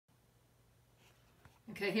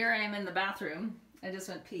Okay, here I am in the bathroom. I just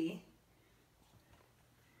went pee.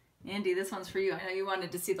 Andy, this one's for you. I know you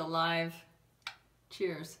wanted to see the live.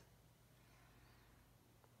 Cheers.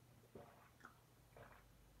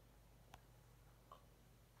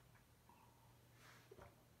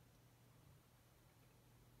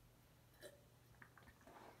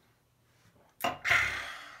 I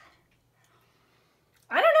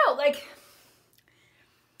don't know, like,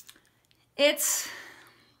 it's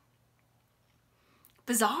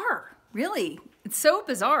bizarre, really. It's so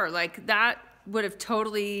bizarre. Like, that would have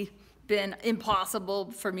totally been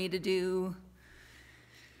impossible for me to do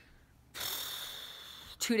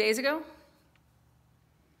 2 days ago.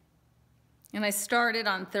 And I started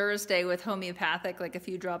on Thursday with homeopathic, like a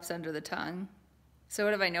few drops under the tongue. So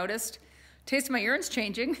what have I noticed? Taste of my urine's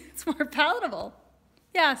changing. It's more palatable.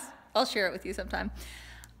 Yes, I'll share it with you sometime.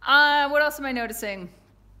 What else am I noticing?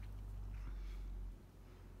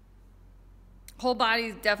 Whole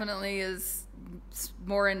body definitely is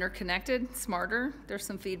more interconnected, smarter. There's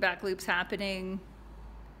some feedback loops happening.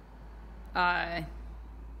 I'm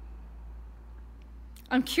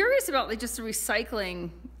curious about like just the recycling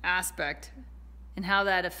aspect and how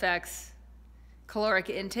that affects caloric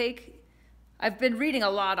intake. I've been reading a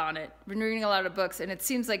lot on it, been reading a lot of books, and it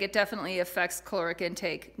seems like it definitely affects caloric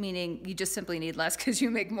intake, meaning you just simply need less because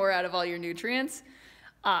you make more out of all your nutrients.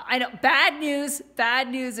 I know, bad news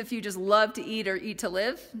if you just love to eat or eat to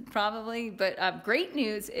live, probably, but great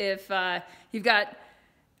news if you've got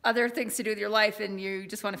other things to do with your life and you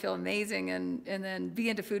just want to feel amazing and then be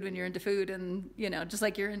into food when you're into food, and, you know, just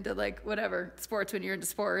like you're into like whatever, sports when you're into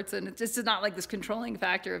sports, and it's just not like this controlling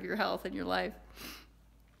factor of your health and your life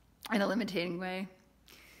in a limiting way.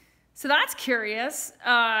 So that's curious.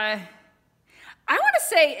 I want to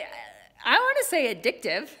say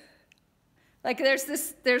addictive. Like there's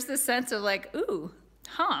this sense of like, ooh,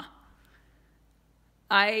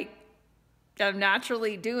 I am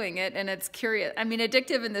naturally doing it, and it's curious. I mean,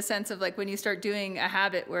 addictive in the sense of like when you start doing a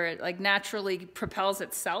habit where it like naturally propels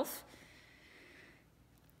itself.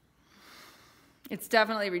 It's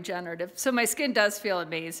definitely regenerative. So my skin does feel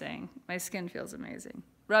amazing. My skin feels amazing.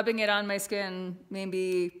 Rubbing it on my skin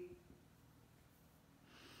maybe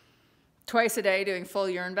twice a day, doing full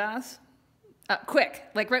urine baths. Quick,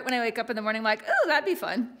 like right when I wake up in the morning, I'm like, oh, that'd be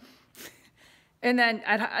fun. And then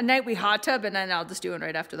at night we hot tub, and then I'll just do it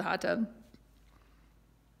right after the hot tub.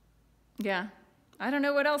 Yeah. I don't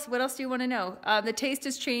know what else. What else do you want to know? The taste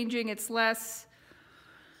is changing. It's less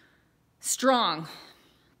strong.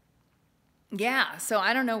 Yeah, so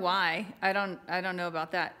I don't know why. I don't know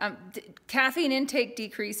about that. Caffeine intake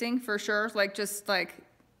decreasing for sure. Like just like,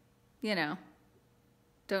 you know,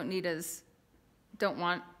 don't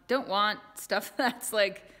want stuff that's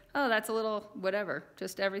like, oh, that's a little whatever.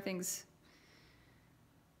 Just everything's,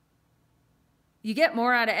 you get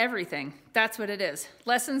more out of everything. That's what it is.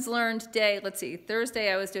 Lessons learned day. Let's see.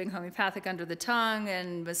 Thursday I was doing homeopathic under the tongue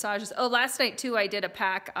and massages. Oh, last night too I did a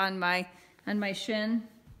pack on my shin.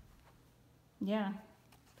 Yeah,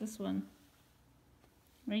 this one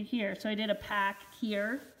right here. So I did a pack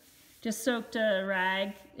here, just soaked a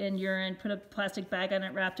rag in urine, put a plastic bag on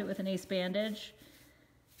it, wrapped it with an ace bandage.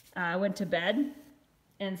 I went to bed,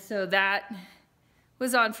 and so that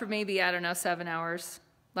was on for maybe, I don't know, 7 hours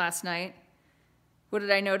last night. What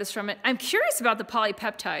did I notice from it? I'm curious about the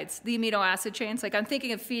polypeptides, the amino acid chains. Like I'm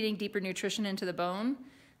thinking of feeding deeper nutrition into the bone.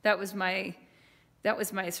 That was my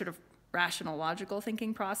sort of rational, logical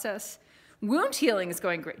thinking process. Wound healing is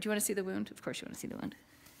going great. Do you want to see the wound? Of course you want to see the wound.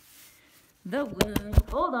 The wound.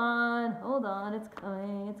 Hold on. It's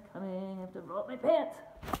coming. I have to roll up my pants.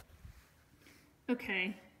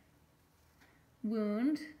 Okay.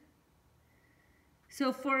 Wound.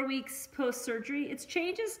 So 4 weeks post-surgery. It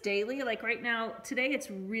changes daily. Like right now, today it's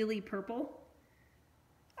really purple.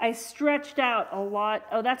 I stretched out a lot.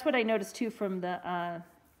 Oh, that's what I noticed too from the...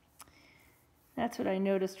 That's what I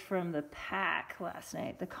noticed from the pack last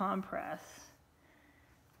night, the compress,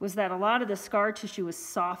 was that a lot of the scar tissue was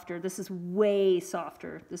softer. This is way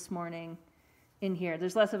softer this morning in here.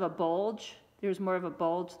 There's less of a bulge. There's more of a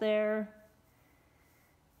bulge there.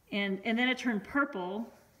 And then it turned purple.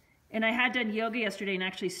 And I had done yoga yesterday and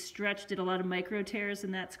actually did a lot of micro tears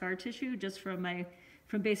in that scar tissue just from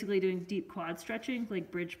basically doing deep quad stretching, like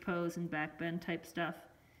bridge pose and back bend type stuff.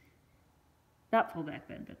 Not full back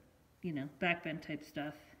bend, but you know, back bend type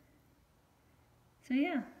stuff. So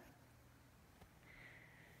yeah.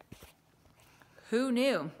 Who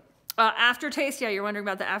knew? Aftertaste, yeah, you're wondering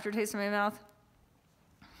about the aftertaste in my mouth.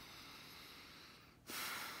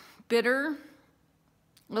 Bitter,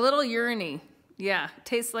 a little urine-y. Yeah,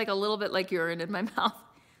 tastes like a little bit like urine in my mouth.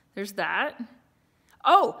 There's that.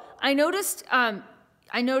 Oh, I noticed,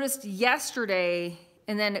 I noticed yesterday,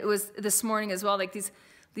 and then it was this morning as well, like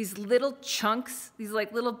these little chunks, these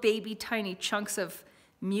like little baby tiny chunks of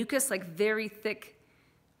mucus, like very thick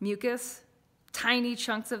mucus, tiny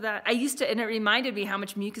chunks of that. And it reminded me how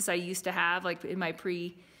much mucus I used to have, like in my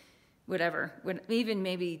when even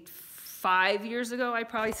maybe 5 years ago, I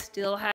probably still had